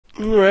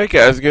Alright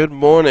guys, good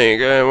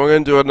morning, and we're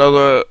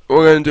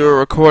gonna do a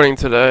recording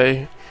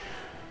today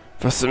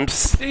for some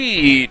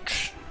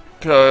Siege,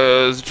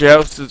 cause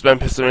Joust has been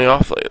pissing me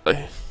off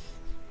lately.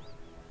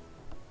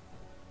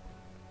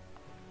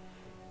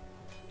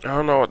 I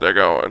don't know what they're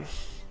going.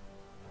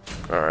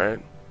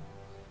 Alright,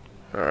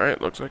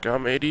 looks like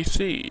I'm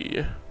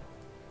ADC.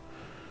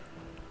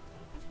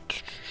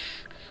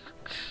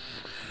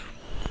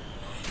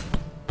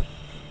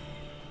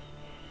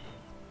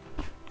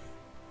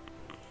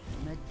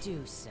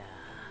 Medusa.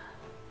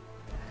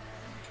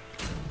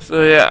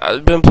 So yeah,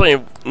 I've been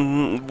playing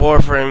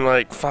Warframe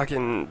like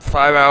fucking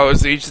 5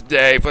 hours each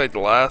day for like the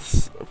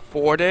last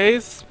 4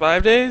 days?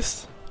 5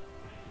 days?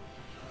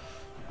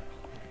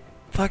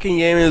 Fucking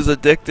game is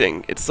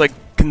addicting. It's like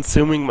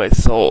consuming my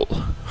soul.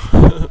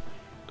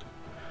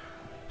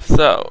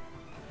 So,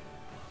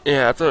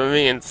 yeah, that's what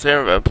me and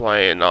Sam have been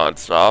playing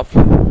non-stop.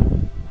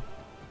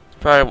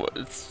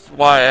 It's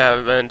why I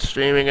haven't been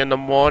streaming in the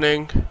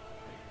morning.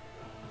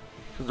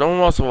 Cause no one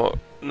wants to.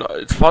 No,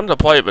 it's fun to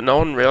play, but no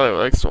one really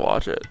likes to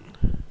watch it.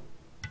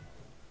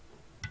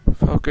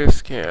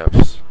 Focus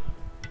camps.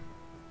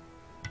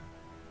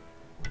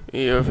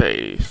 EU of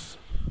Hades.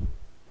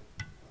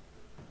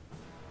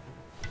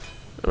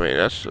 I mean,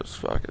 that's just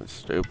fucking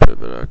stupid,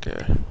 but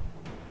okay.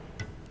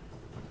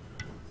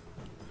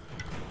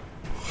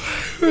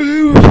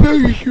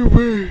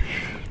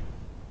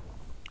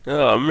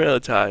 Oh, I'm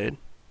really tired.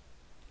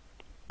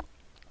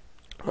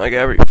 Like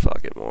every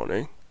fucking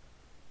morning.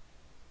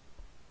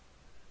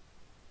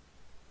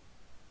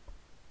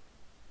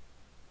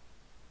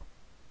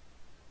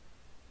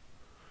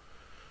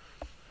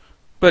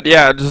 But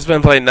yeah, I've just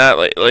been playing that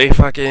lately.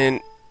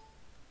 Fucking.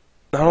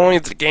 Not only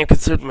is the game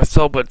consuming my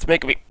soul, but it's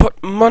making me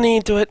put money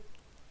into it.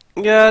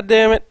 God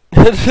damn it.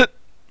 It's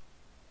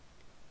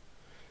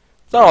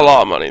not a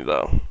lot of money,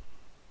 though.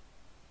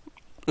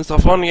 It's a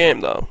fun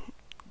game, though.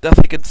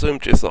 Definitely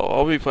consumes your soul.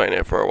 I'll be playing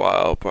it for a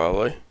while,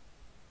 probably. At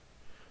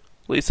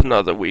least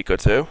another week or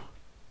two.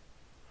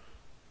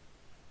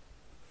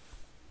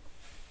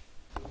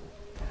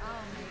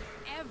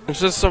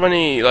 There's just so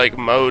many, like,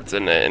 modes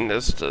in it, and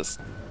it's just.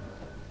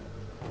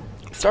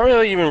 It's not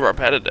really even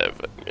repetitive,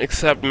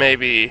 except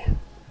maybe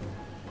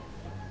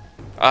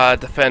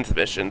defense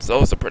missions.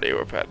 Those are pretty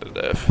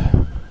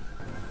repetitive.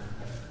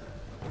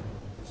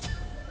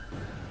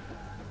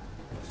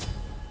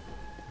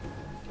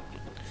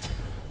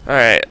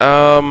 Alright,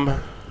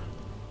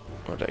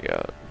 what I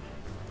got?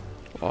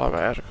 Law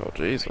magical,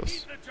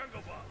 Jesus.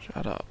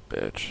 Shut up,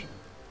 bitch.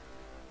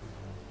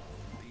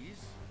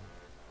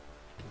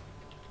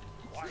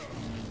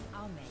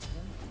 I'll make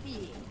them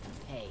feel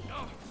pain.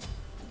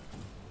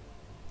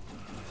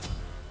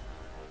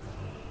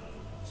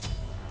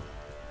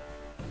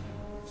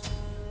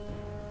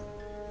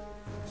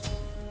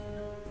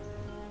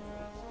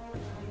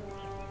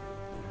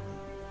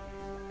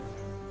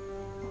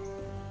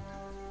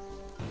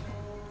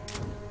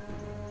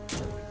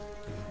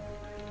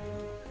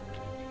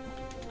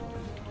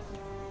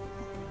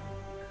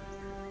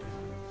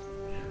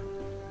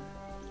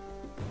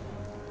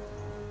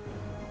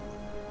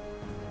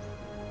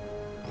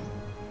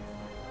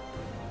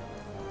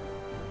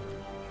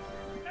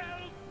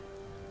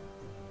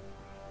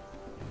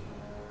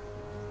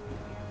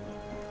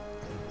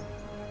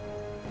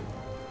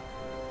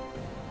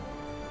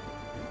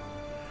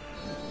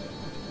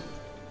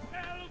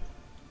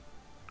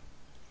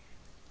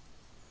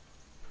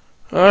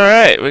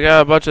 Alright, we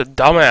got a bunch of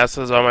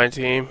dumbasses on my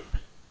team.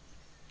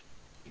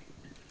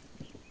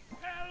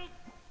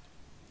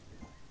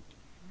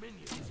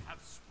 Minions have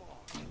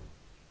spawned.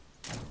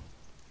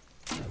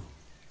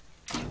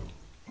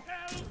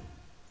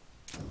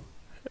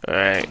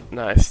 Alright,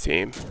 nice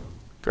team.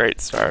 Great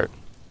start.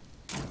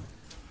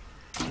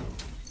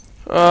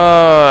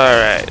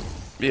 Alright,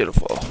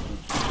 beautiful.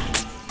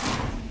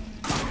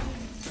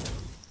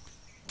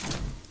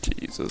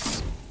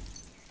 Jesus.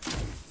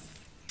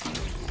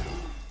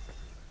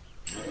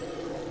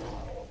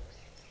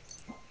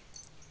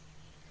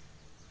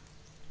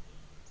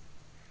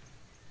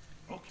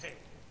 Okay.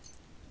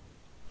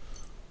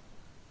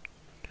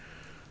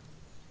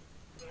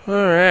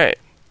 Alright.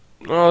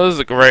 Well, this is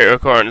a great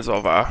recording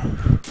so far.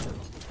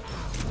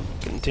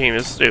 The team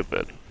is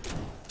stupid.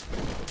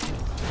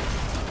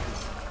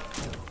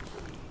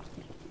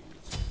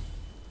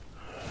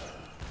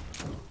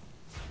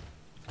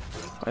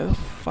 Why the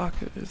fuck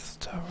is this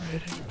tower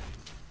hitting?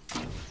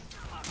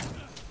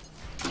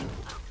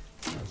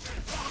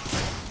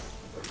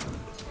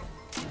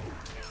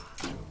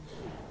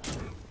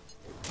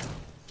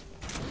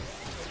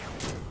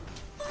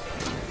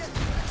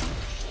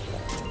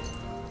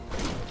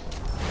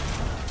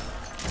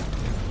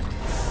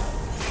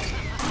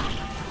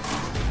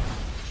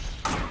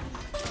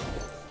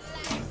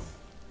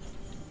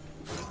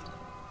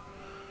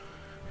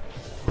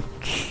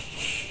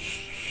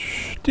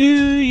 Do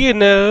you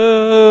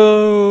know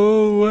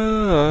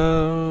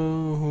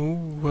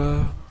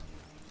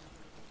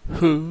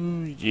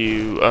who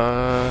you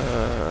are?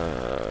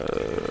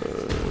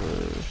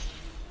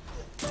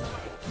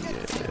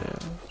 Yeah.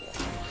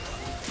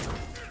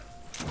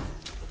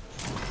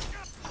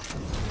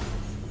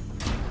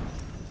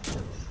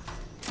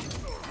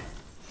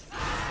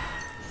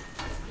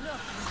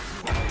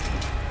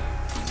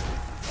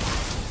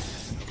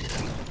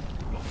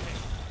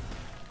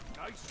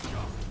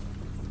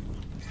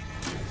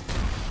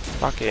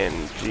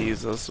 Fucking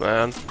Jesus,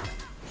 man.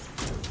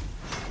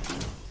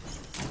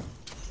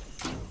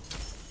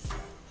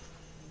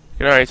 You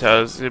can already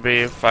tell this is gonna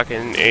be a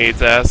fucking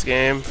AIDS ass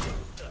game.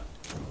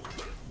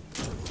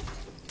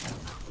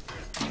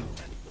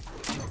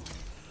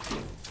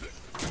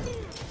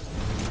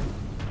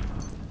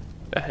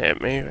 That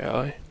hit me,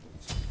 really.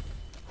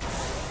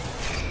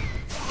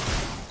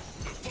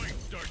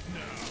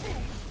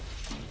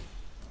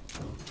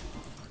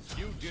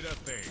 You did a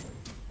thing.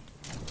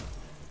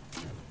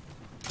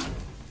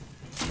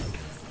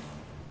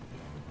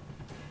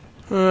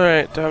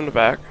 Alright, time to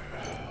back.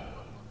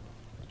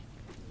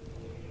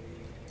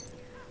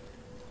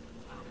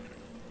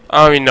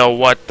 I don't even know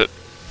what the...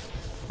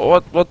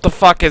 What the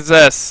fuck is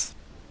this?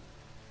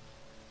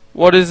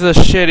 What is this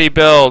shitty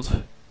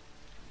build?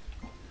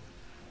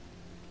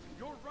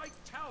 Your right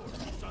tower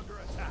is under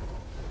attack.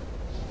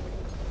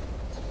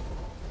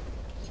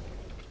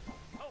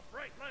 Help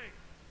right lane.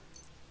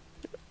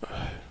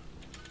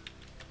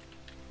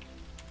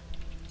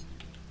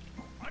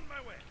 On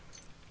my way.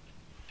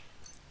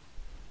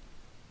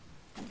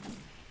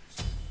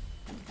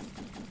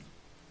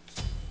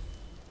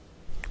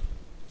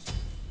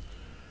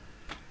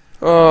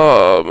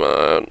 Oh,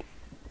 man.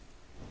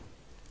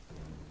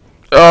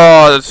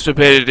 Oh, the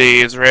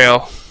stupidity is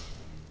real.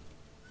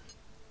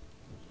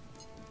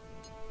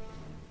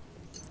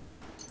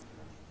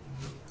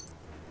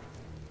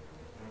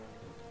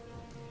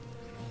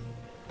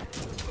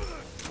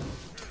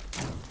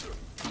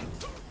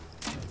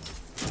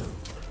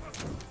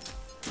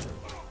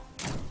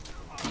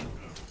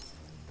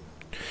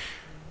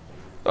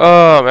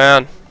 Oh,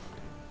 man.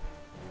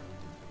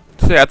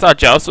 See, I thought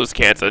Joust was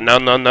cancer. No,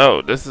 no,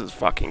 no. This is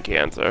fucking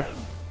cancer.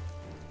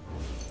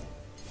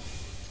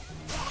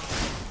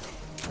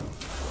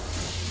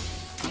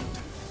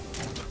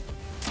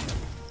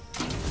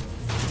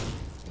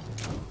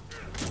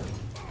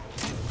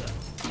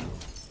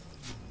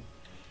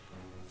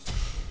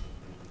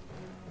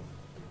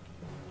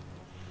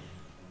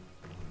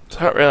 It's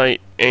not really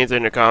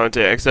anything to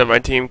commentate except my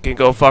team can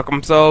go fuck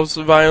themselves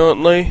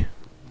violently.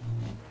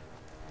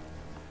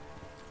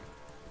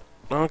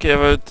 I don't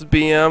care if it's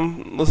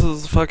BM. This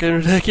is fucking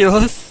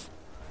ridiculous.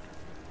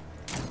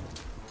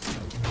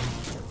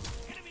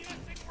 Enemy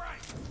left right.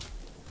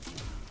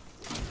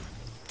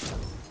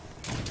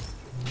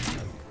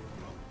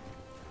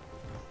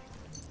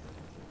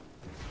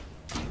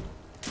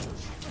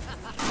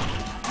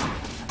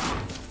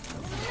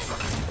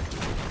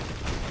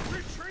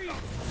 Retreat.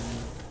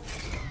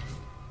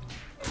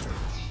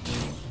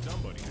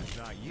 Somebody has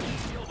not yet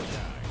killed a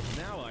guy. An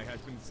ally has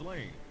been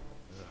slain.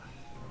 Ugh.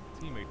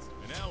 Teammates,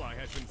 an ally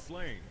has been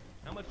slain.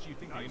 How much do you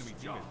think the enemy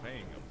team is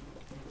paying them?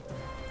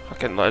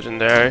 Fucking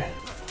legendary.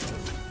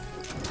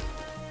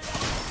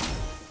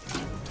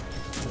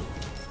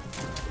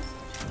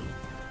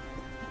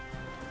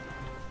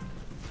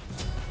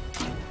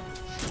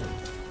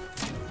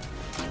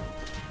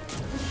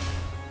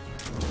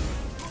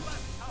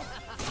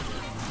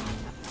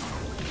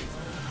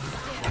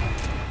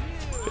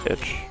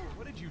 Bitch.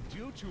 What did you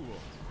do to him?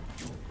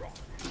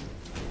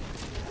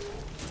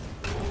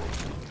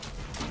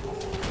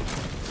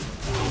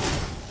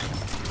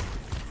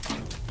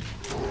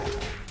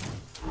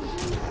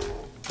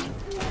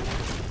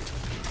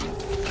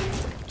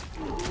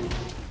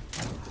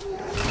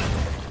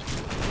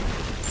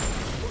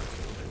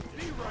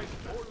 Any right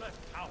or left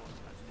tower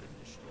has been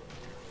destroyed.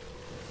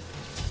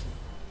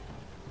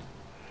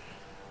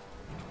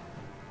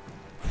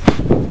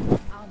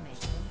 I'll make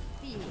them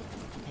feel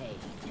pain.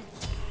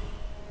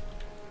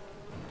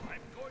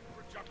 I'm going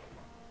for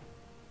Juggernaut.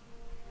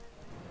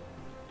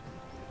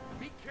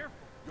 Be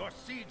careful. Your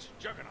siege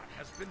Juggernaut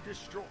has been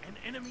destroyed. An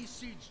enemy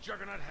siege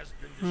Juggernaut has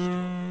been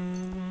destroyed.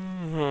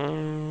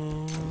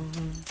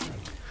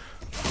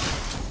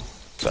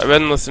 So I've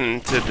been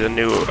listening to the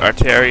new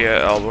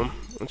Arteria album,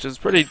 which is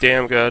pretty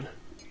damn good.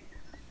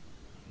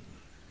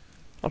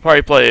 I'll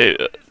probably play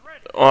it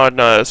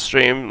on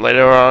stream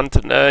later on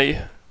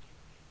today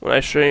when I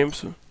stream.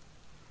 So.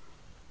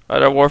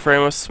 Either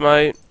Warframe with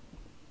Smite.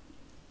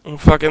 I'm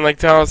fucking like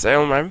Talon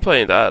Salem. I haven't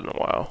played that in a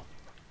while.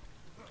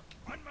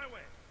 On my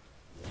way.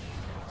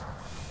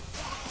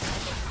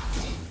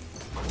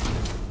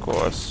 Of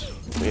course,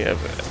 we have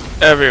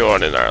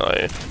everyone in our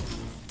lane.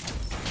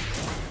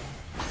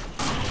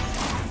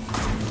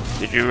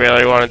 Did you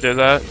really want to do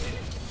that?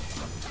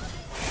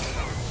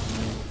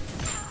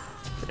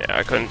 Yeah,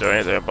 I couldn't do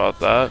anything about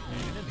that. The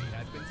enemy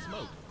has been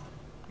smoked.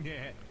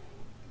 Yeah.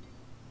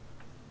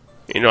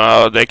 You know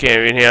how they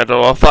can't even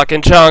handle a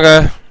fucking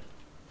chonga.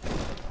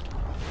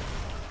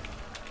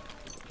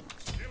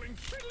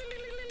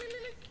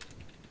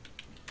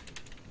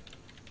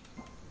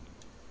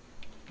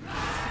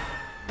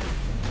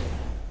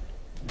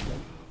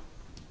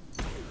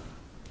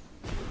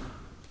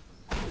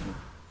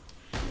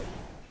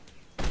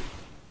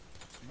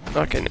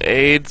 Fucking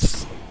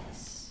AIDS.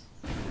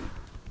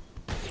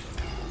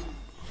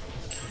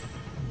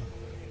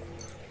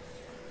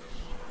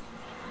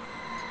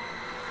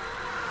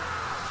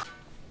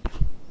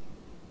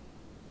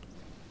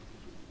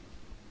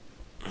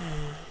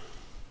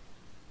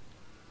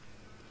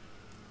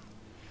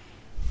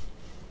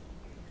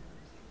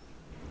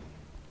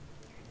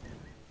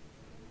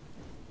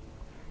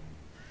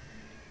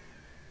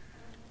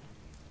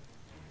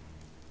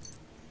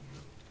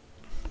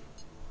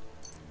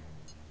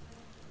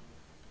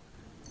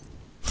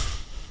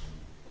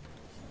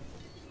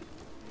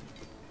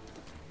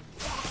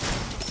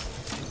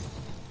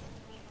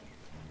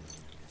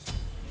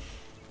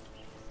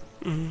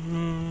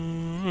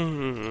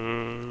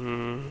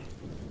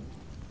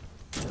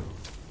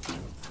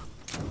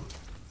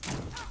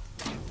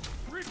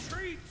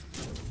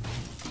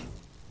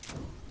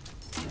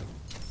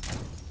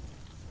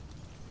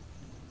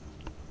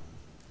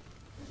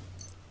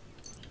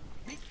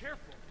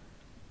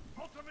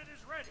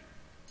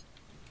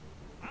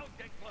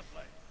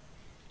 play.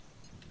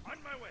 On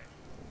my way.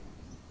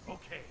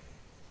 Okay.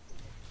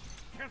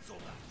 Cancel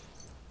that.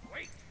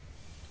 Wait.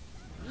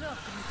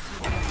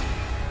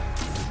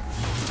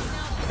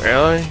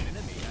 Really?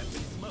 Enemy has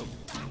been smoked.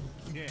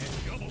 Yeah,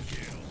 double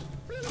kill.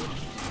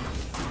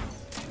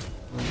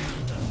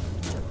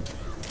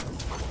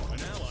 An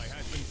ally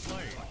has been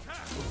slain.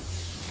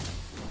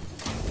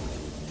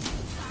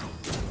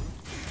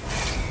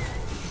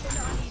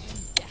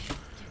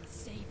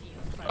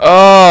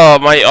 Oh,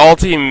 my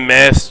ulti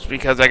missed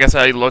because I guess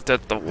I looked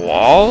at the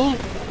wall?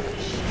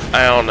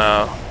 I don't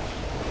know.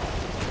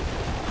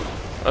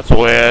 That's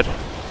weird.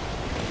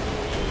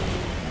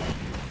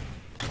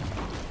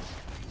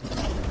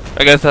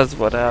 I guess that's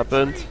what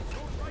happened.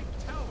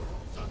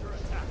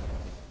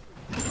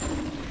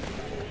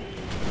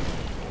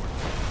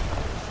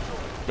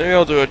 Maybe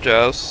I'll do a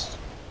Joust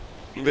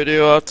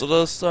video after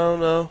this, I don't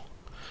know.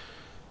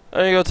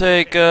 I need to go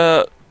take,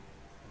 I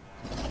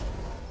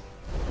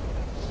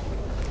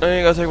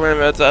need to go take my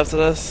meds after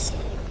this.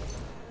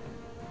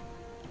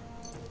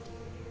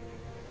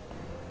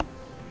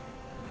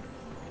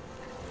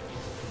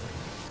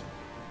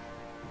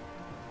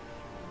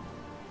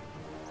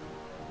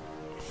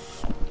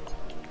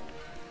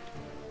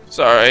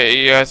 Sorry,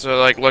 you guys are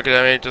like looking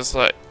at me just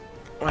like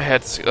my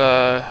head's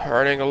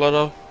hurting a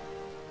little.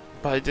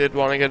 But I did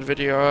want to get a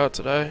video out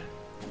today.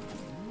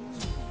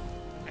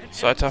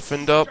 So I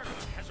toughened up.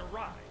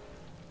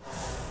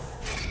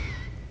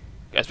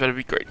 You guys better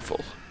be grateful,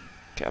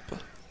 Kappa.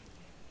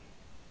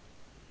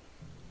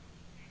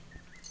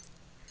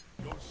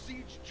 Your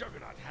siege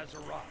juggernaut has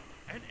arrived.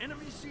 An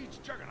enemy siege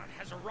juggernaut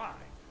has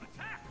arrived.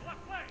 Attack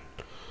left lane.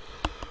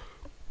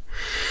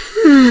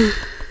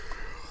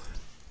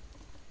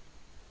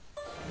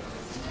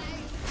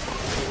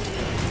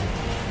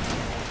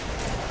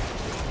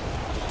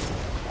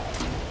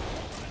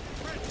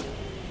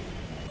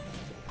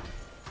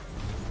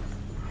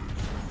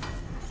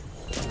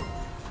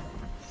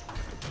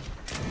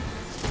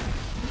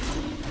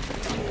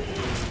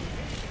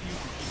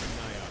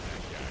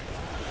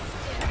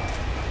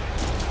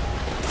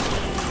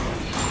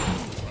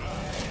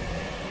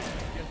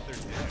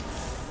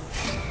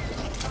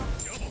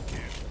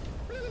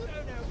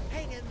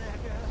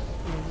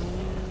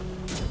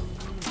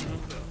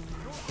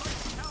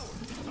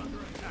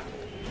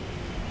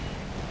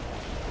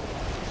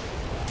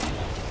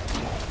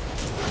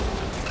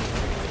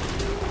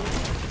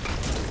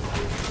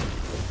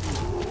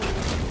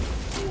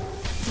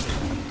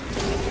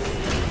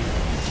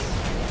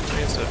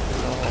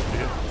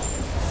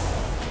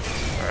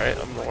 Alright,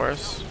 I'm the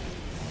worst.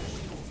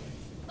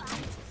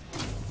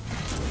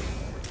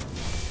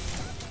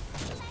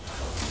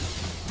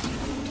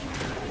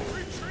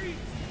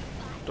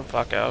 The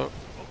fuck out.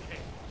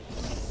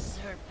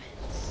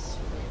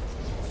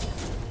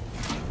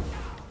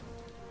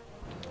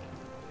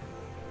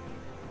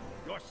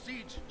 Your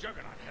siege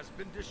juggernaut has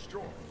been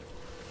destroyed.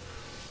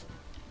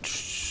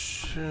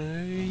 Treason.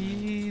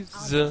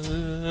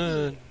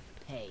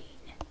 Pain.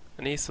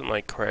 I need some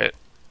like crit.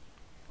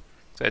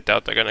 'Cause I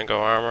doubt they're gonna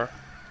go armor.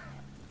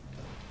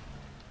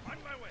 On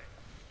my way.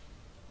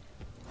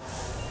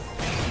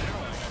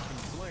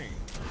 Slain.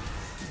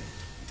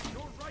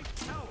 Your right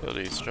tower. Kill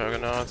these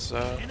juggernauts.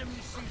 Enemy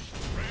siege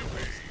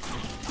rampage.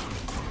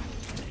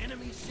 An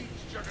enemy siege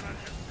juggernaut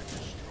has been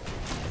destroyed.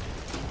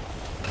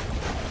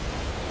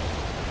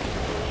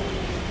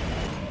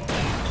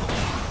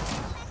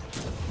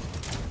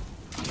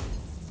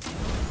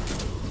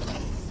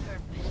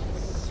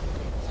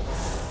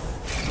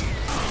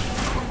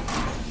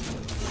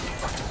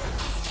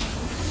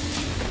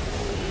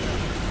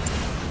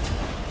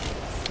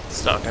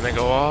 It's not gonna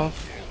go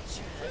off.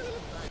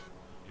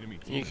 Enemy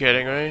Are you team.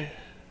 kidding me?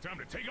 Time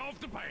to take off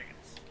the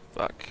pants.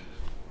 Fuck.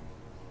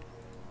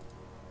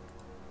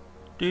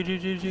 Do do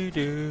do do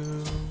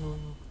do.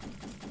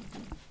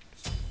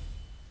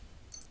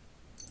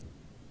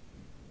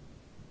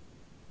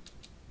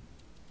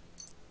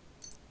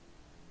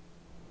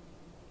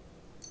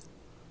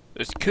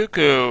 This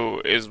cuckoo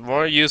is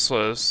more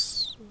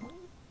useless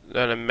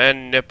than a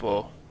men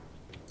nipple.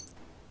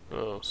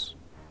 Gross.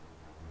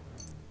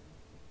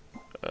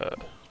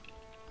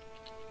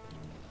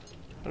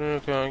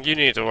 Okay, you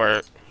need to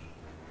work.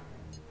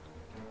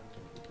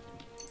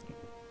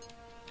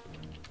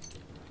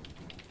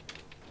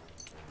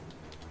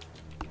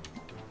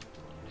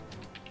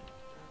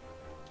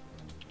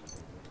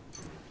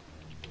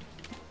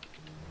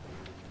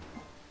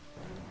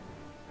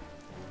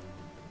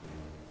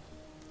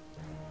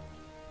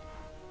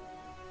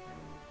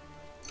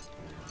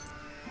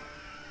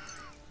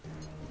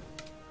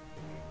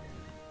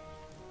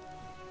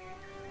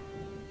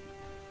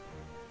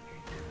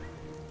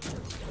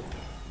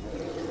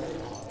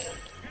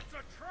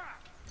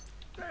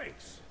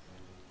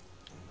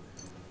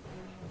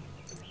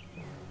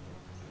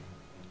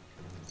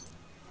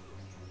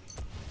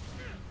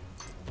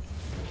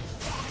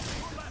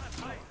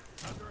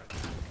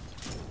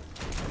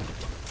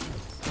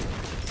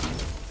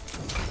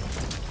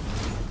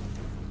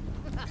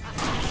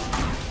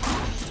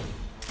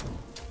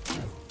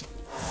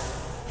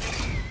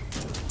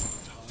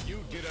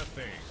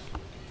 thing.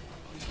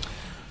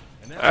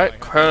 And now I That have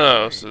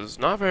Kronos slain. is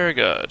not very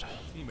good.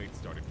 Teammates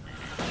started feeding.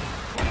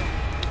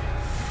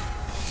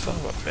 Son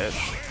of a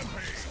bitch.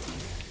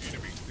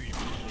 Enemy team.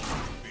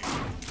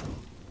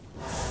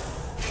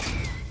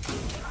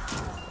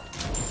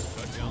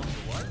 Cut down to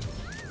what?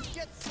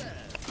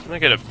 Can I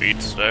get a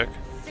beat stick?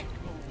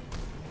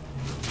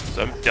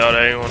 So I'm doubt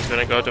anyone's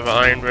gonna go to the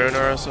Iron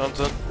Runer or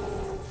something.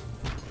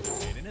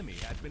 An enemy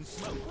has been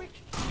smoked.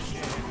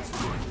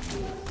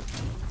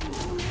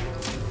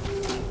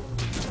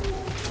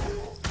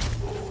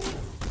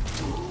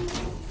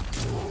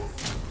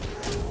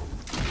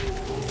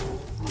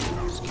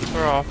 Just keep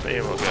her off me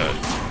and we're good.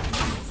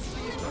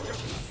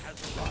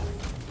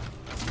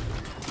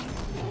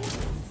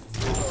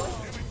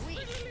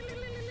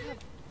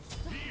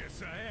 Yes,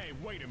 hey,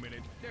 wait a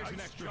minute. There's an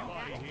extra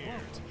body here.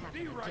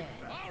 Be right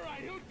back. All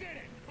right, who did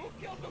it? Who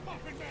killed the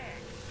Muffin Man?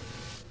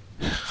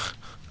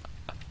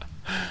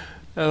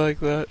 I like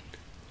that.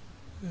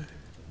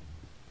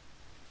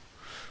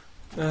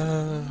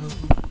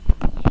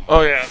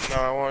 Oh yeah, no,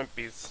 I want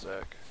beat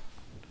stick.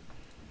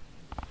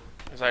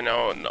 Because I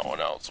know no one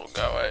else will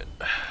go it.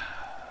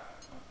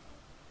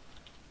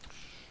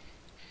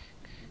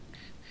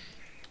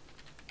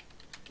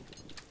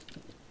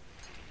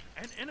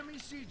 An enemy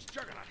siege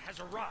juggernaut has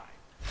arrived.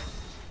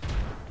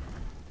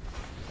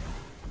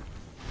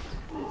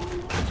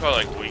 It's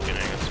probably like weakening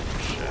and some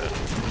shit.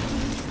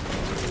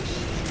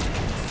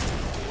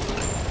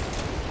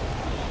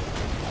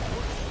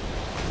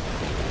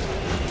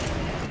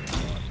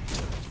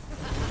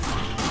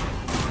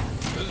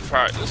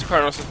 This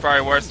Kronos is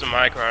probably worse than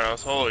my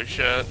Kronos. Holy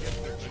shit. An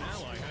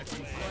ally has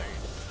been slain.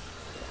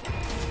 An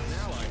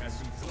ally has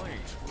been slain.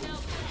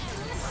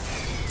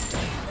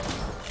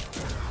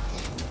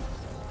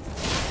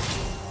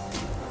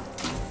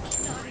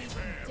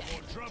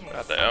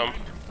 Goddamn.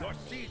 Your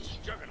siege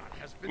juggernaut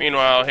has been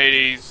Meanwhile,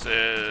 Hades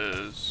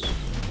is.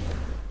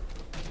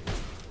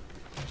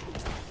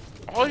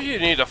 All you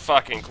need to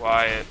fucking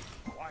quiet.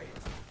 quiet.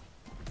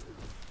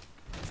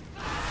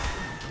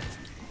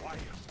 Quiet.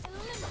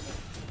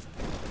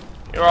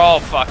 You're all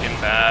fucking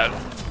bad.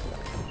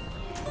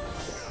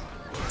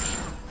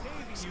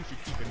 Maybe you should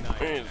keep an eye on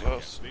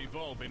Jesus. them. They've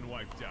all been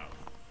wiped out.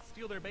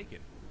 Steal their bacon.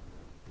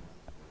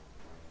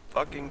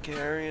 Fucking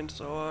carrying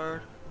so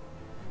hard.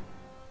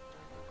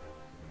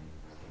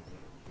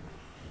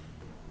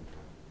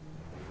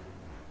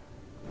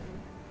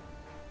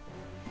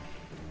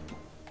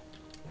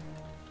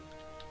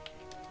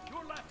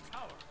 Your left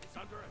tower is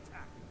under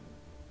attack.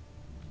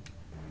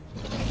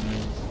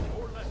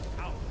 Your left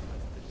tower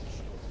has been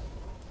destroyed.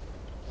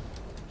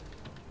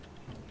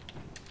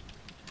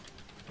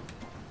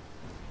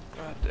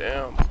 God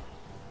damn.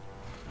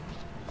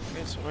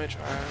 Get so many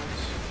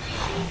trials.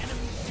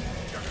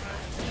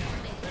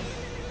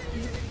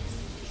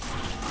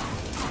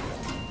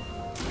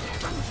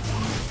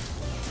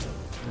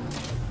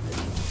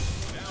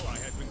 An ally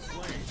has been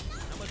slain.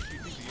 How much do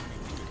you think the enemy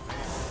team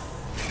is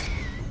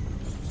paying?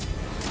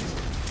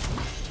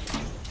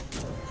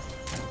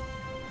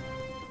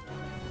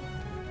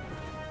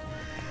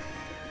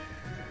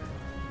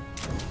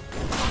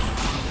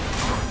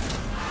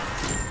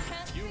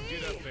 You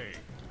did a thing.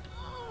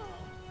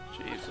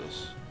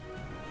 Jesus.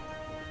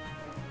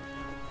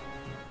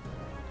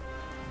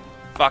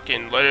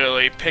 Fucking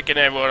literally picking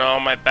everyone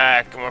on my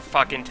back and we're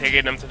fucking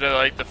taking them to the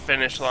like the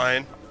finish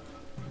line.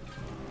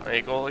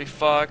 Like holy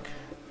fuck.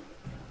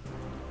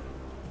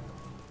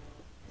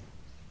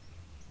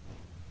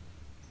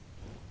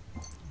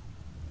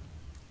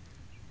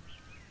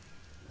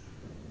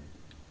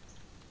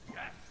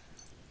 Yes.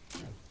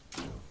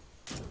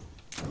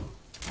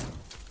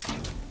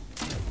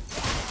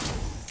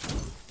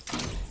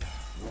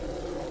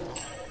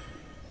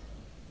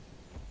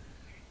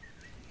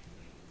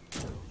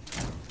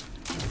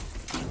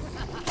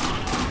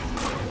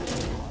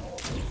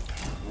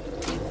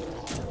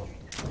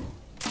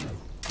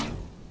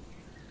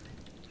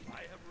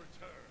 I have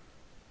returned.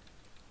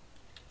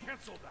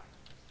 Cancel that.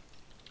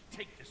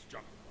 Take this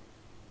juggernaut.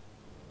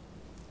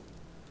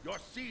 Your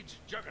siege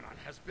juggernaut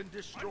has been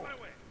destroyed. On my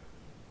way.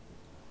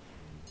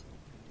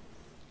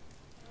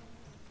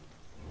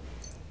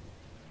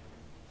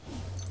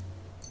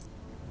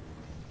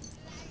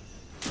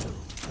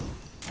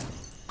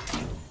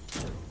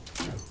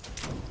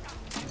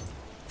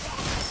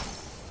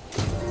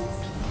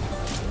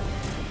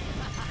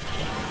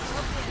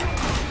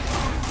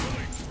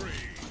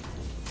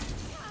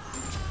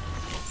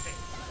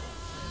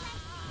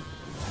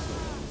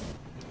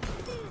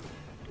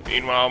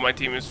 Meanwhile, my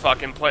team is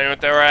fucking playing with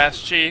their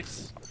ass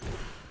cheeks.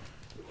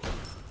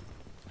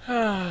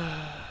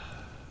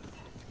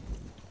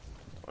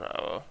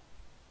 Whatever.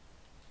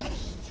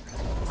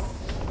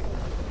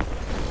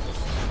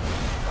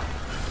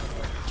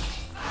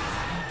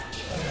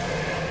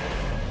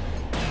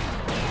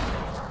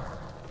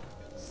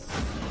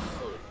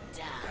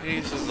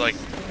 He's just like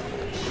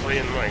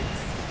playing like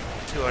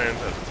two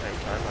items at the same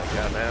time. Like,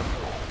 goddamn.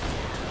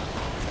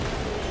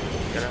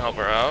 Gonna help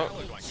her out?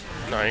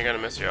 No, you're gonna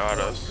miss your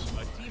autos.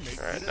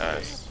 Alright,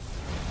 nice.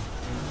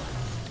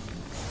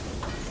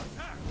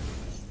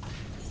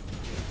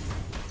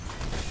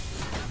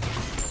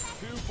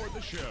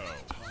 the show.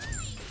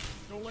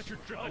 Don't let your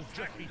triples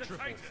just be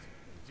triples.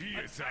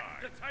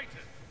 Attack the Titan.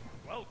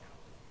 Welcome.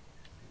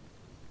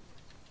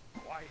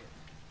 Quiet.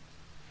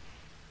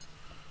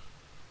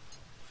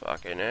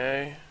 Fucking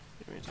A.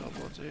 Give me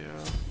double zero.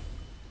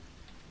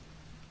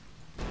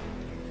 On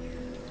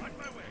my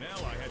way. An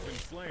ally has been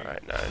slain.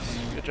 Alright, nice.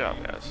 Good job,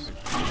 guys.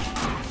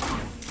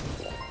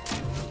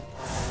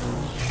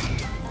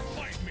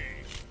 Fight me.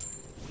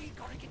 We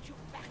gotta get you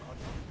back on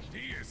your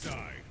feet.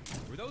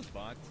 Deicide. Were those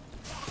bots?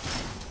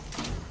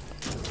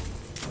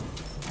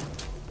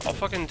 I'll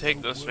fucking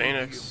take this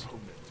Phoenix.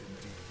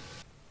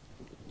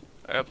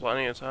 I got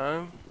plenty of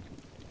time.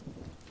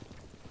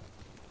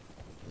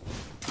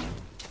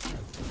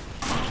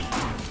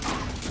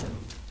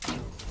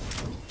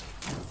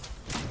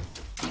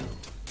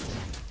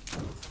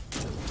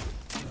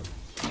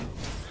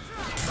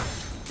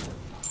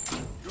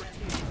 Your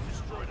team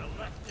destroyed a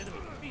left enemy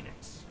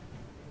Phoenix.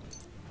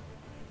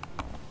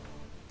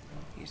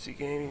 Easy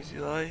game, easy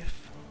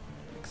life.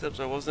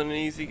 Except it wasn't an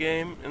easy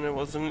game, and it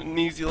wasn't an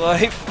easy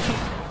life.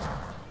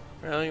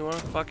 Really, you wanna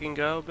fucking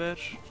go,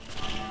 bitch?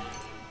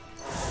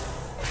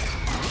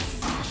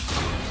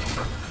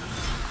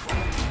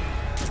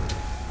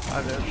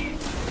 Bye, bitch.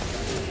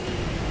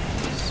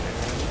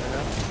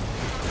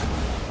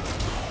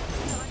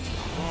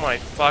 Oh my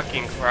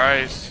fucking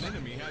Christ. An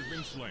enemy has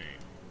been slain.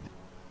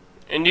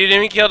 And you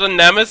didn't kill the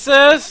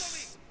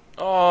Nemesis?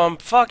 Oh, I'm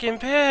fucking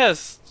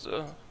pissed.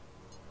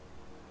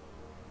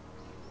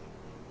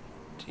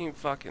 Team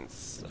fucking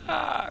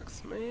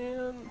sucks,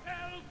 man.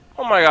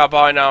 Oh my god,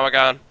 boy, now I'm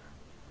gone.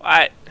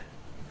 What?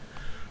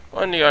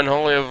 What in the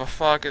unholy of the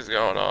fuck is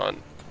going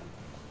on?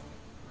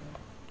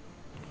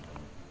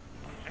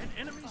 An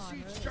enemy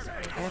siege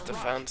juggernaut. What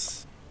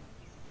defense?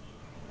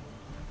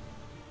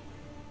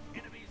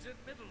 Enemies in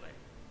middle lane.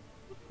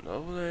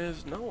 No,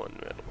 there's no one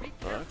middle.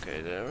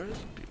 Okay, there is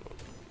people.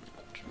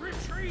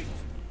 Retreat.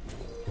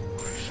 An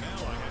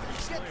ally has been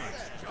slain.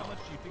 How much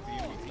do you think the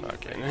enemy team is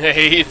Fucking paying?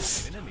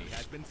 hates. An enemy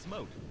has been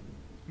smoked.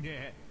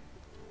 Yeah.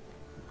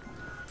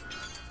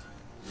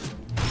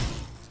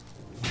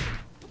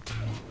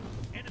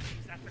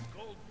 Enemies at the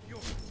gold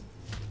fjord.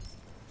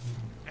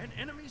 An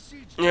enemy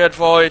siege. You had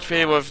full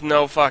HP with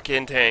no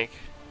fucking tank.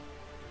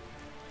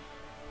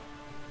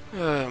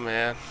 Oh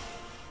man.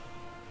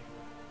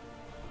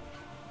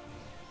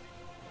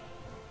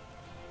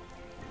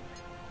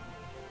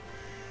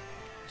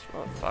 These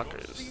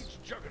motherfuckers. Siege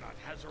juggernaut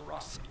has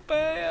arrived.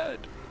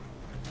 Bad.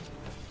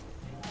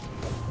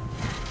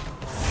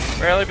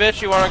 Really,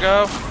 bitch? You wanna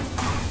go?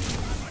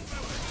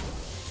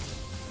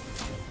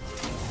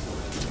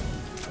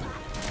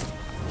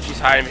 She's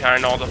hiding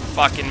behind all the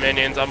fucking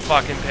minions. I'm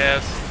fucking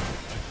pissed.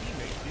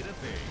 Teammate did a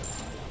thing.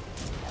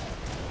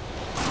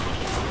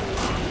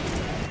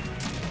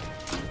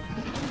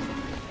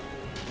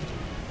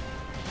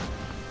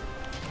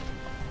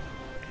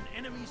 An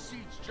enemy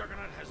siege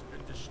juggernaut has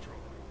been destroyed.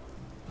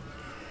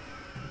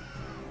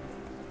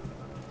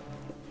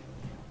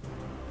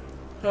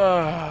 We'll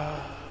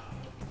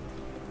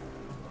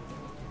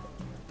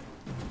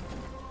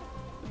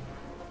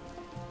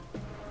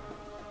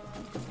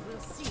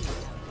see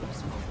how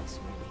useful this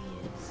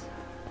really is.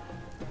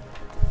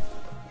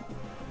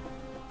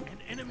 An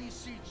enemy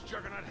siege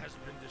juggernaut has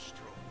been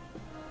destroyed.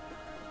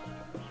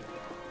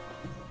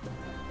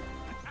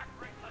 Attack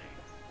right lane.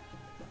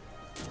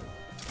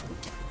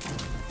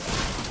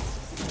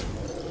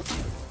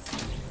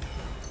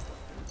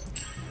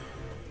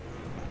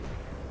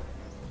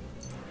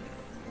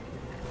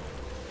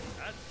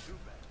 That's too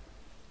bad.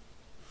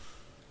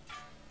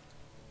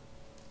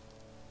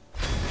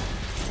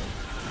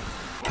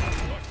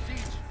 Your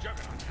siege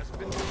juggernaut has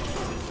been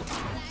destroyed.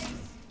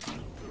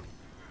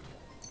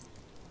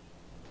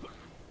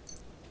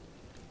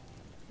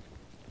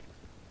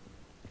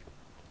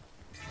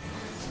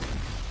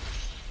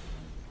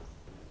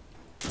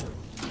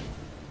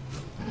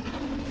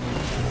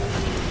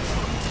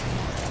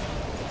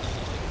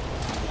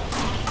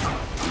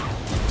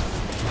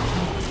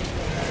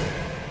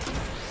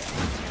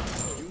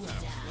 You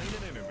have slain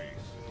an enemy.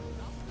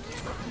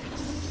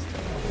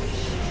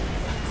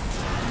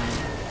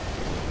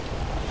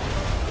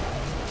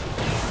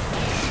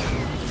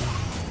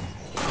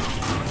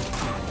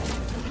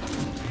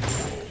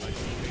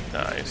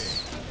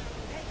 Nice.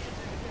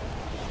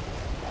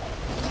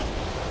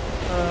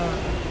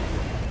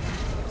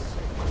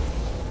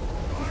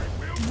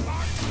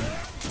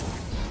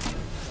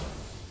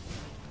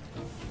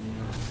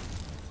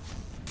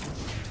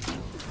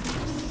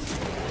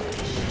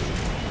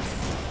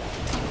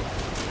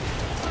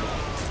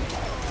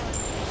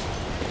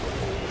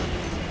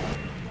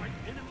 Right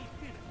enemy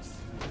Phoenix.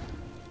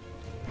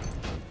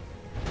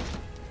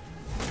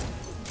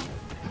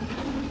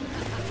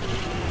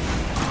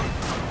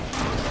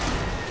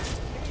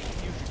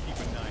 You should keep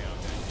an eye on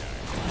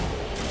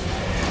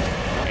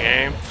that guy.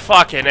 Game.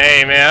 Fucking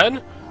A,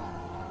 man.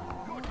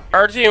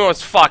 Our team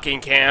was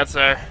fucking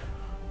cancer.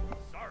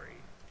 Sorry.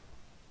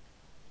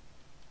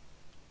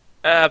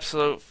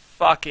 Absolute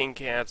fucking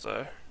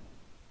cancer.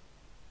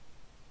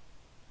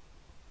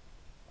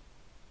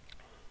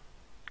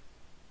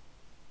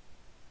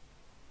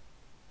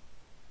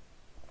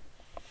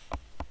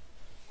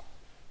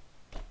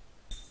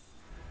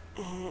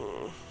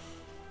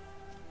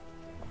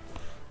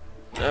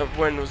 that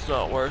win was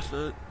not worth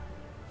it.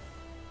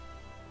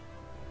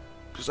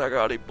 Because I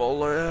got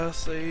Ebola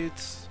ass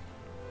AIDS.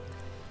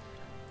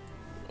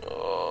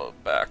 Oh,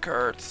 back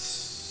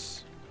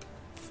hurts.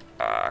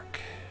 Fuck.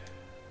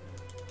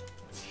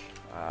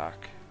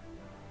 Fuck.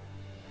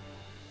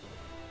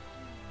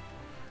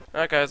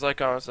 Alright guys, like,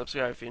 comment,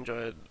 subscribe if you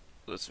enjoyed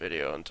this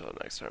video. Until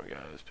next time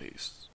guys, peace.